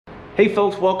Hey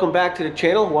folks, welcome back to the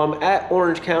channel. Well, I'm at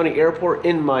Orange County Airport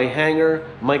in my hangar.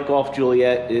 Mike Golf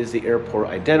Juliet is the airport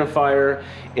identifier.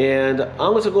 And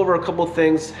I'm going to go over a couple of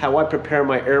things, how I prepare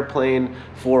my airplane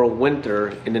for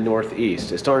winter in the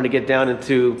Northeast. It's starting to get down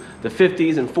into the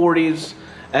 50s and 40s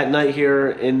at night here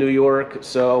in New York.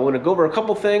 So I'm going to go over a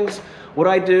couple things, what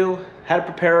I do, how to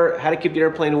prepare, how to keep the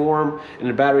airplane warm and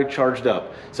the battery charged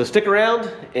up. So stick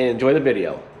around and enjoy the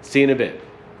video. See you in a bit.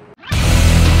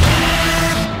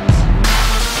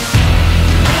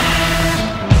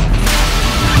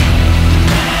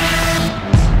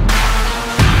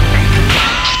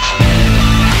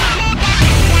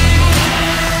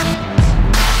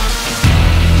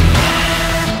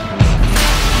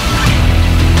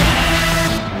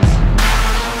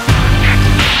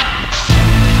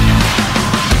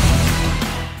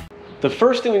 The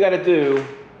first thing we got to do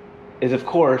is, of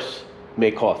course,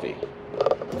 make coffee.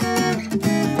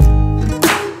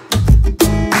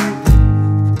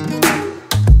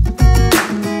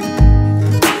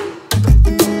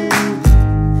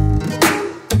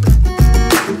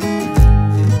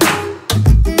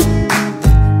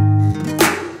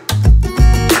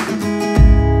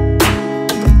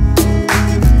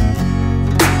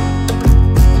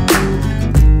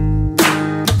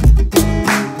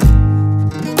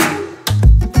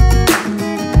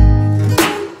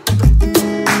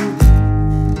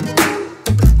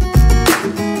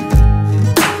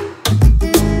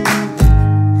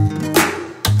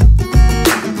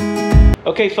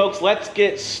 Okay folks, let's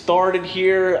get started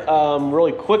here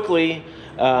really quickly.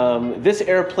 This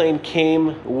airplane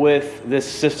came with this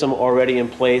system already in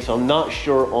place. I'm not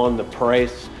sure on the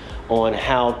price, on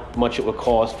how much it would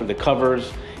cost for the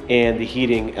covers and the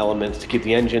heating elements to keep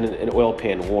the engine and oil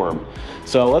pan warm.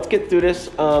 So let's get through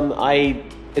this.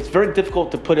 It's very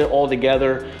difficult to put it all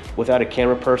together without a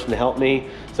camera person to help me.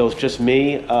 So it's just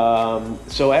me.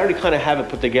 So I already kind of have it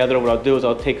put together. What I'll do is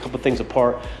I'll take a couple things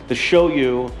apart to show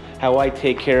you how I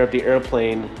take care of the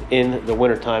airplane in the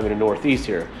wintertime in the Northeast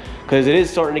here. Because it is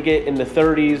starting to get in the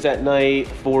 30s at night,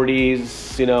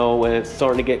 40s, you know, when it's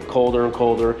starting to get colder and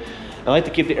colder. I like to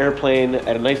keep the airplane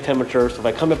at a nice temperature. So if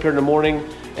I come up here in the morning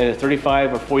and it's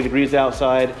 35 or 40 degrees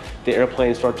outside, the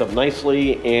airplane starts up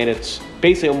nicely and it's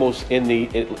basically almost in the,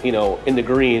 in the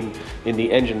green in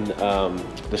the engine,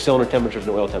 the cylinder temperatures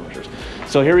and the oil temperatures.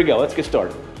 So here we go, let's get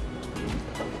started.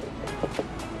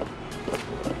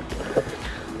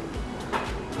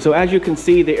 So as you can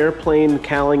see, the airplane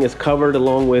cowling is covered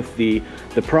along with the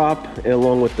prop and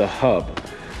along with the hub,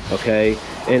 okay?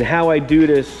 And how I do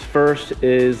this first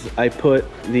is I put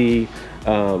the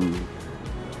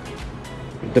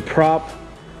prop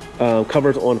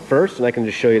covers on first, and I can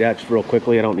just show you that just real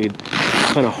quickly. I don't need,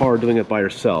 it's kind of hard doing it by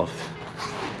yourself.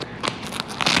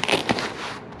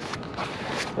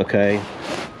 Okay,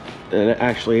 and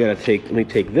actually I gotta let me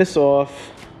take this off.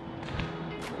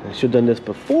 I should have done this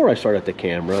before I started the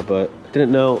camera, but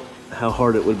didn't know how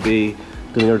hard it would be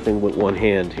doing everything with one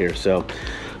hand here. So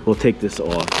we'll take this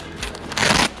off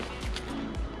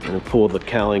and pull the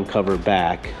cowling cover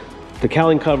back. The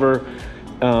cowling cover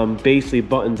basically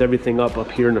buttons everything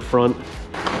up here in the front.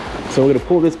 So we're gonna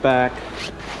pull this back.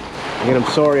 Again,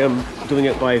 I'm sorry I'm doing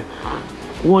it by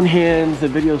one hand. The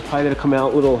video's probably gonna come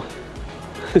out a little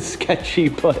sketchy,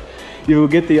 but you will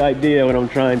get the idea what I'm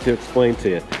trying to explain to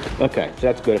you. Okay, so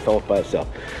that's good, it fell off by itself.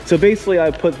 So basically I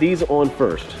put these on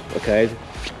first, okay?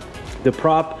 The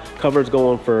prop covers go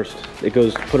on first. It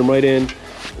goes, put them right in,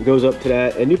 it goes up to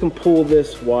that, and you can pull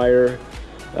this wire,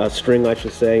 string I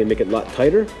should say, and make it a lot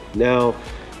tighter. Now,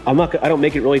 I don't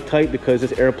make it really tight because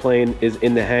this airplane is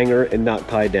in the hangar and not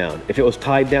tied down. If it was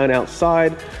tied down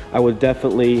outside, I would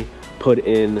definitely put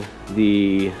in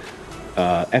the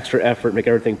extra effort, make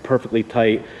everything perfectly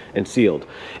tight and sealed.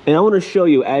 And I want to show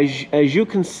you, as you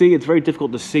can see, it's very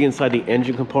difficult to see inside the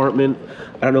engine compartment.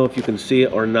 I don't know if you can see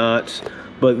it or not,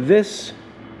 but this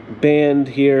band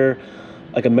here,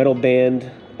 like a metal band,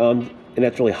 and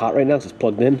that's really hot right now because it's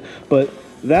plugged in, but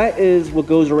that is what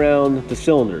goes around the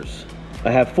cylinders. I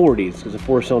have 40s because it's a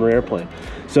 4-cylinder airplane.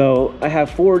 So I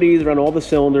have 40s around all the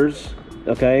cylinders,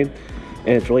 okay?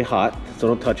 And it's really hot, so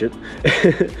don't touch it.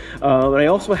 And I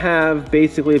also have,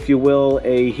 basically, if you will,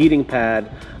 a heating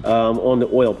pad on the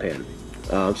oil pan.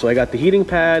 So I got the heating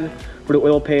pad for the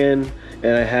oil pan,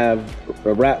 and I have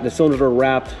the cylinders are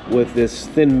wrapped with this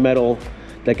thin metal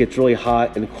that gets really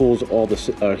hot and cools all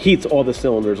the heats all the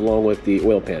cylinders along with the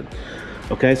oil pan.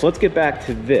 Okay, so let's get back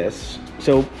to this.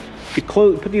 So you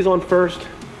put these on first.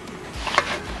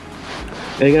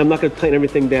 And again, I'm not going to tighten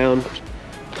everything down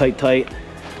tight.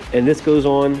 And this goes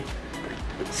on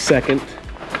second.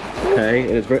 Okay,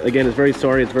 and it's very, again, it's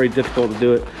very difficult to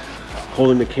do it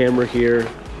holding the camera here.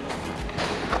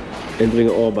 and doing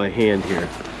it all by hand here.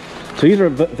 So these are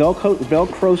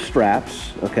Velcro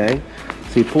straps, okay?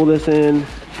 So you pull this in,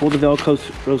 pull the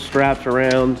Velcro straps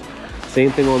around.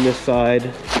 Same thing on this side.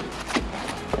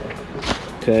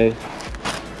 Okay.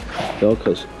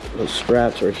 Velcro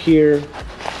straps are here.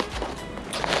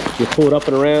 You pull it up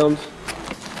and around,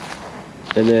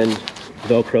 and then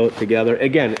Velcro it together.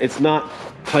 Again, it's not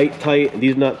tight.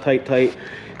 These are not tight, because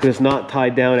it's not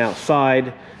tied down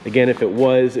outside. Again, if it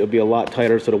was, it would be a lot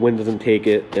tighter so the wind doesn't take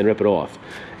it and rip it off.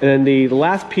 And then the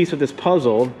last piece of this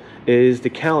puzzle is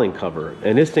the cowling cover.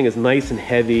 And this thing is nice and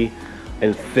heavy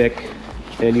and thick.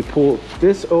 And you pull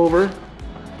this over.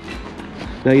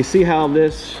 Now you see how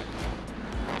this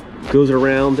goes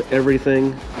around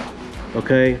everything,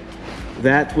 okay?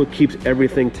 That's what keeps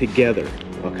everything together,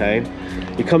 okay?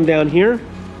 You come down here,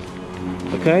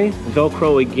 okay?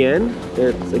 Velcro again.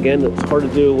 It's hard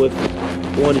to do with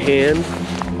one hand,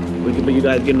 but you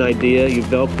guys get an idea. You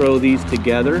Velcro these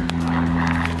together.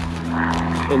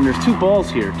 And there's two balls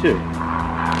here too.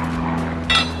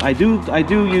 I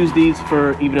do use these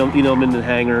for even though, you know, I'm in the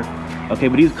hanger. Okay,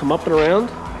 but these come up and around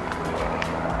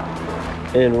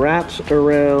and wraps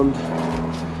around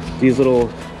these little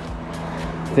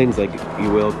things, like you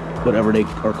will, whatever they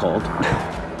are called.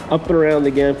 Up and around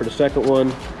again for the second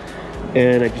one,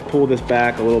 and I just pull this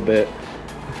back a little bit,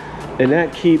 and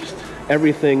that keeps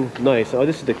everything nice. Oh,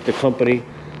 this is the company,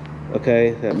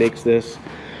 okay, that makes this.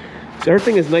 So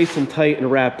everything is nice and tight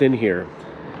and wrapped in here.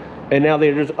 And now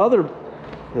there's a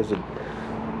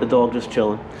dog just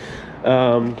chilling.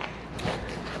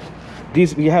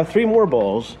 You have 3 more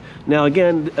balls. Now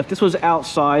again, if this was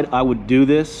outside, I would do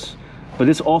this, but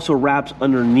this also wraps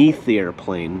underneath the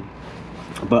airplane.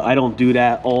 But I don't do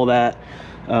all that,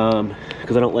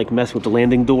 because I don't like messing with the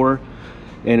landing door,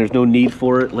 and there's no need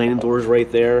for it. Landing door is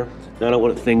right there. And I don't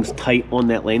want things tight on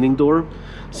that landing door,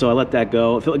 so I let that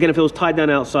go. If it was tied down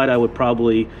outside, I would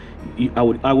probably, I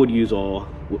would use all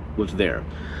what's there.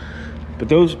 But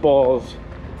those balls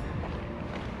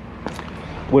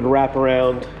would wrap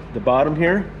around the bottom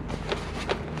here,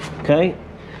 okay?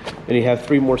 And you have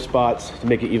 3 more spots to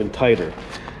make it even tighter.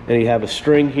 And you have a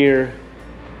string here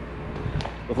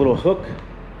with a little hook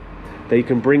that you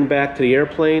can bring back to the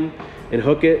airplane and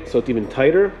hook it so it's even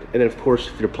tighter. And then of course,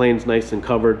 if your plane's nice and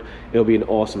covered, it'll be an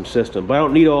awesome system. But I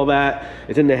don't need all that.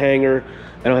 It's in the hangar.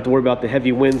 I don't have to worry about the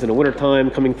heavy winds in the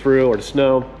wintertime coming through, or the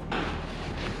snow.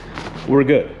 We're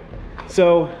good.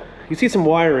 So you see some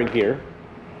wiring here.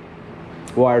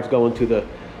 Wires going to the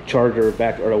charger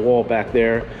back, or the wall back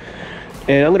there.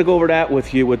 And I'm gonna go over that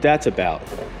with you, what that's about.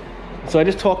 So I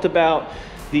just talked about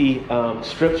the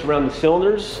strips around the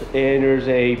cylinders, and there's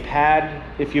a pad,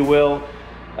 if you will,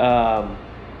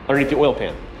 underneath the oil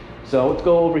pan. So let's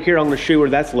go over here. I'm going to show you where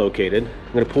that's located.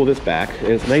 I'm going to pull this back, and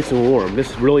it's nice and warm.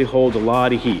 This really holds a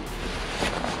lot of heat.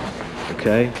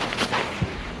 Okay.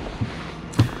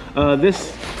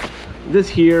 This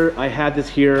here, I had this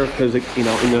here because, you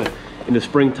know, in the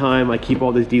springtime, I keep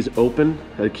all these open.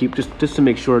 I keep just to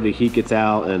make sure the heat gets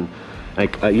out, and I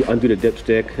undo the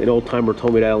dipstick. An old timer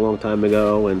told me that a long time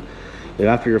ago. And you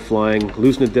know, after you're flying,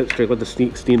 loosen the dipstick, let the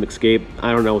steam escape.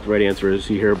 I don't know what the right answer is.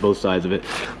 You hear both sides of it.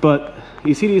 But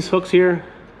you see these hooks here,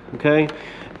 okay?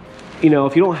 You know,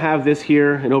 if you don't have this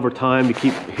here, and over time you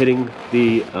keep hitting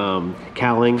the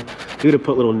cowling, you're gonna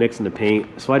put little nicks in the paint.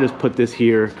 So I just put this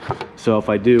here. So if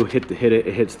I do hit it,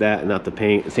 it hits that and not the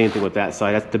paint. Same thing with that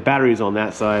side. That's the battery's on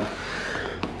that side.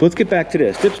 But let's get back to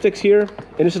this. Dipstick's here,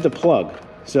 and this is the plug.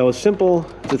 So it's simple.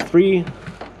 It's a 3-prong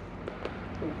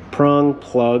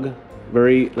plug.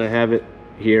 And I have it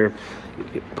here.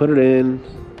 You put it in,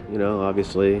 you know,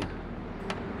 obviously,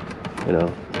 you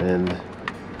know, and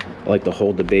I like to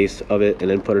hold the base of it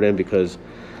and then put it in, because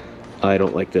I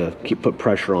don't like to put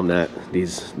pressure on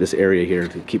this area here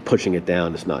to keep pushing it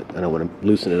down. It's not, I don't want to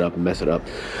loosen it up and mess it up.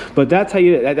 But that's how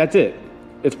that's it.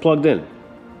 It's plugged in.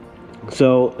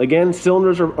 So again,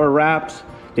 cylinders are wrapped.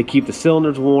 They keep the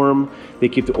cylinders warm. They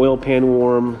keep the oil pan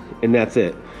warm, and that's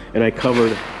it. And I cover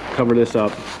this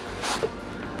up.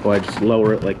 Or I just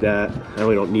lower it like that. I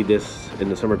really don't need this in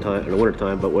the summertime, in the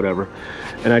wintertime, but whatever.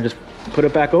 And I just put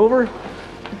it back over.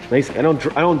 Nice. I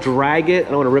don't drag it. I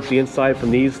don't want to rip the inside from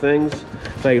these things.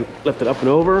 So I lift it up and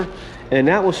over, and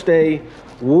that will stay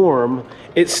warm.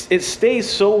 It stays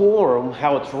so warm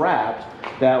how it's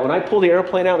wrapped that when I pull the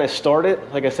airplane out and I start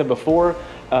it, like I said before,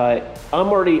 I'm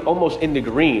already almost in the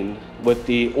green with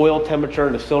the oil temperature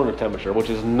and the cylinder temperature, which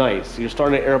is nice. You're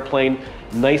starting an airplane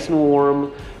nice and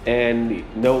warm, and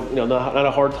not a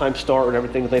hard time start, and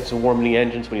everything's nice and warm in the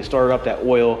engines. When you start it up, that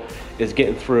oil is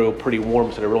getting through pretty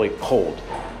warm, so they're really cold.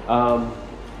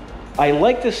 I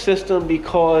like this system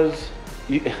because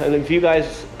and if you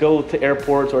guys go to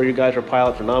airports or you guys are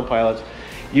pilots or non-pilots,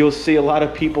 you'll see a lot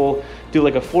of people do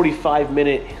like a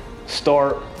 45-minute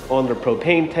start on their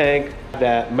propane tank,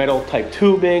 that metal type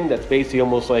tubing that's basically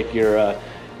almost like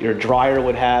your dryer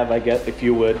would have, I guess, if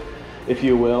you will.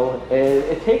 And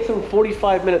it takes them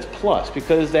 45 minutes plus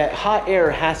because that hot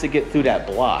air has to get through that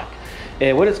block.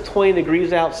 And when it's 20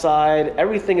 degrees outside,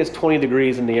 everything is 20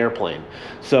 degrees in the airplane.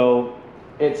 So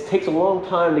it takes a long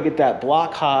time to get that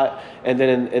block hot, and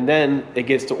then it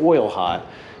gets to oil hot.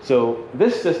 So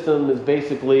this system is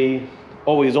basically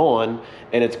always on,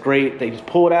 and it's great. They just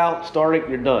pull it out, start it,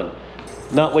 you're done.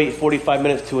 Not wait 45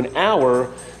 minutes to an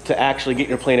hour to actually get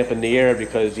your plane up in the air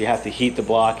because you have to heat the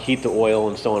block, heat the oil,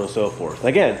 and so on and so forth.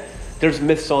 Again, there's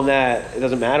myths on that. It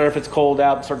doesn't matter if it's cold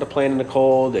out, start the plane in the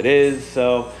cold, it is.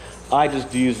 So I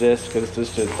just use this because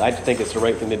I just think it's the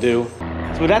right thing to do.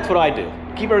 So that's what I do.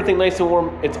 Keep everything nice and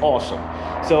warm, it's awesome.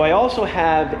 So I also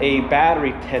have a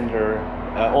battery tender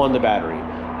on the battery,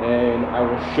 and I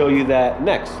will show you that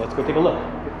next. Let's go take a look.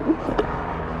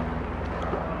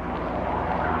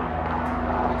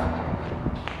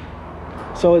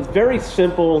 So it's very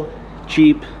simple,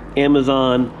 cheap,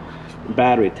 Amazon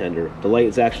battery tender. The light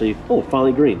is actually, oh,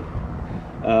 finally green.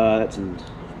 That's in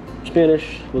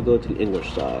Spanish. We'll go to the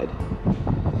English side.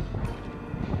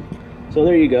 So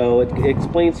there you go. It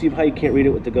explains to you how you can't read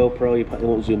it with the GoPro. You probably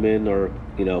won't zoom in or,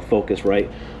 you know, focus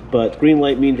right. But green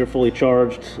light means you're fully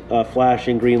charged.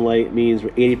 Flashing green light means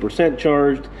you're 80%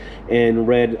 charged. And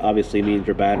red obviously means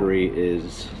your battery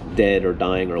is dead or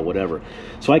dying or whatever.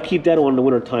 So I keep that on in the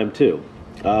winter time too.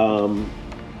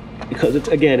 Because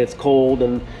it's cold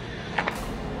and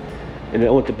I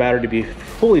want the battery to be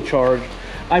fully charged.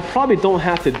 I probably don't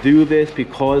have to do this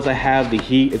because I have the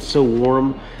heat. It's so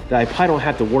warm that I probably don't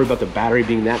have to worry about the battery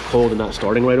being that cold and not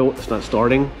starting right away. It's not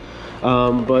starting.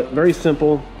 But very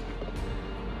simple.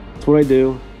 That's what I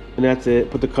do, and that's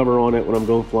it. Put the cover on it when I'm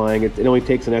going flying. It only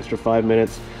takes an extra 5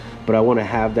 minutes, but I want to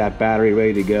have that battery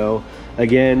ready to go.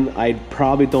 Again, I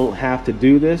probably don't have to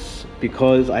do this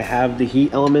because I have the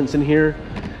heat elements in here.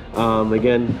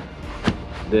 Again,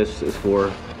 this is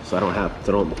for so I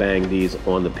don't bang these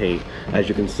on the paint. As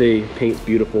you can see, paint's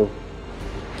beautiful.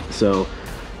 So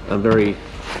I'm very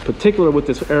particular with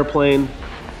this airplane.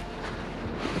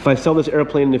 If I sell this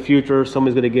airplane in the future,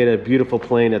 somebody's gonna get a beautiful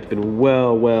plane that's been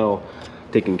well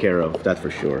taken care of, that's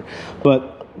for sure.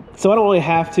 But, so I don't really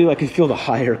have to. I can feel the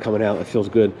hot air coming out, it feels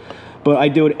good. But I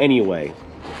do it anyway.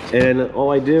 And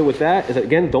all I do with that is,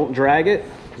 again, don't drag it,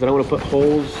 because I don't wanna put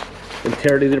holes and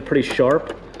tear it. These are pretty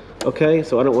sharp, okay?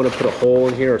 So I don't wanna put a hole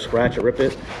in here or scratch it, rip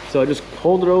it. So I just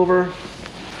hold it over,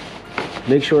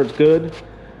 make sure it's good.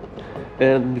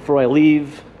 And before I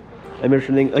leave, I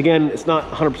measure everything. Again, it's not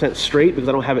 100% straight because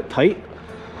I don't have it tight.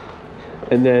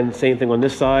 And then same thing on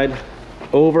this side,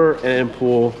 over and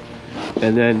pull,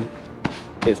 and then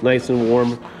it's nice and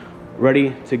warm,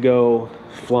 ready to go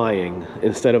flying.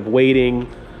 Instead of waiting,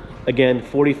 again,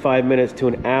 45 minutes to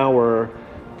an hour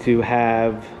to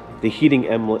have the heating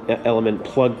element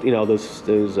plugged, you know, those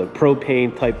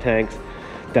propane type tanks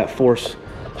that force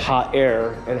hot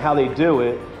air. And how they do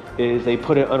it is they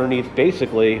put it underneath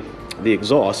basically the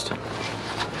exhaust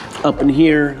up in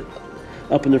here,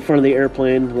 up in the front of the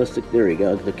airplane. There you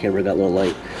go, the camera got a little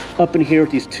light. Up in here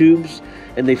with these tubes,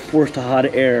 and they force the hot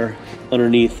air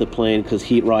underneath the plane because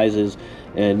heat rises,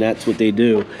 and that's what they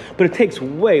do. But it takes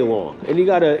way long, and you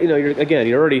gotta, you know,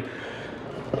 you're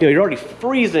already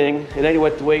freezing, and then you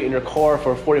have to wait in your car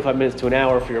for 45 minutes to an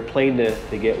hour for your plane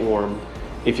to get warm.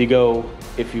 If you go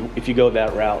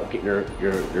that route, getting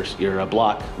your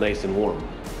block nice and warm.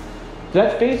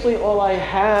 That's basically all I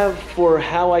have for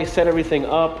how I set everything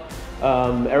up.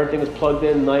 Everything is plugged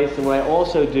in nice, and what I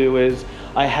also do is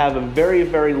I have a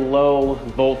very low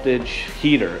voltage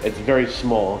heater. It's very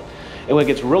small, and when it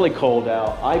gets really cold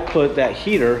out, I put that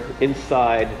heater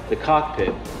inside the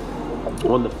cockpit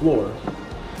on the floor,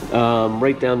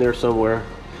 right down there somewhere,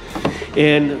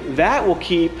 and that will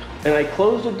keep. And I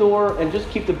close the door and just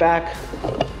keep the back,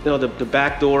 you know, the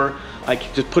back door. I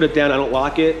just put it down, I don't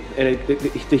lock it, and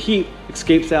the heat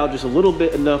escapes out just a little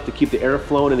bit, enough to keep the air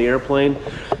flowing in the airplane.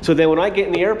 So then when I get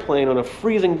in the airplane on a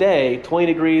freezing day, 20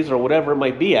 degrees or whatever it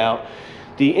might be out,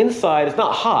 the inside is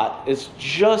not hot, it's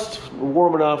just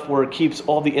warm enough where it keeps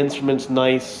all the instruments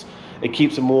nice, it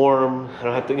keeps them warm. I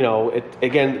don't have to, you know,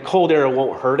 again, cold air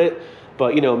won't hurt it,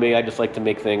 but you know me, I just like to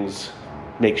make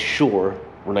sure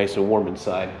we're nice and warm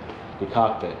inside the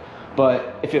cockpit.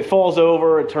 But if it falls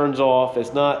over, it turns off.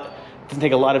 It doesn't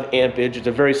take a lot of ampage. It's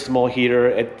a very small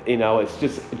heater. You know, it's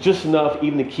just enough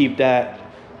even to keep that.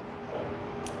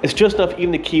 It's just enough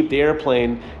even to keep the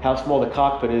airplane, how small the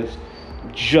cockpit is,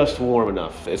 just warm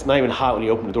enough. It's not even hot when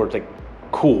you open the door, it's like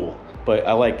cool, but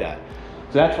I like that.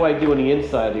 So that's what I do on the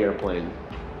inside of the airplane.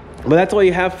 But that's all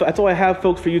you have. That's all I have,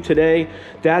 folks, for you today.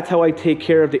 That's how I take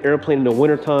care of the airplane in the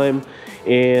wintertime.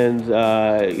 And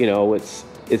you know, it's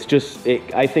just,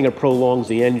 I think it prolongs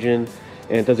the engine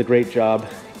and it does a great job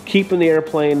keeping the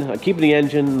airplane, keeping the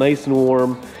engine nice and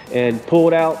warm, and pull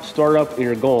it out, start up, and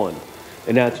you're gone.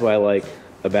 And that's what I like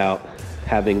about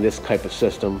having this type of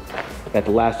system that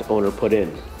the last owner put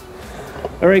in.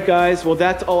 All right, guys, well,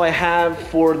 that's all I have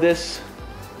for this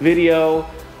video.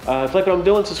 If you like what I'm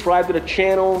doing, subscribe to the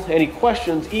channel. Any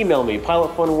questions, email me,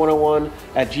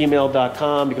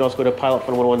 pilotfun101@gmail.com. You can also go to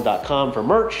pilotfun101.com for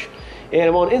merch. And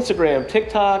I'm on Instagram,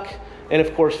 TikTok, and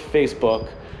of course, Facebook.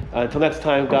 Until next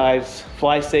time, guys,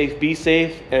 fly safe, be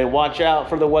safe, and watch out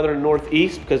for the weather in the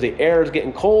Northeast because the air is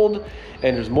getting cold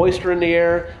and there's moisture in the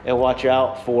air, and watch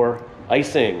out for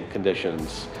icing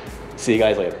conditions. See you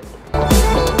guys later.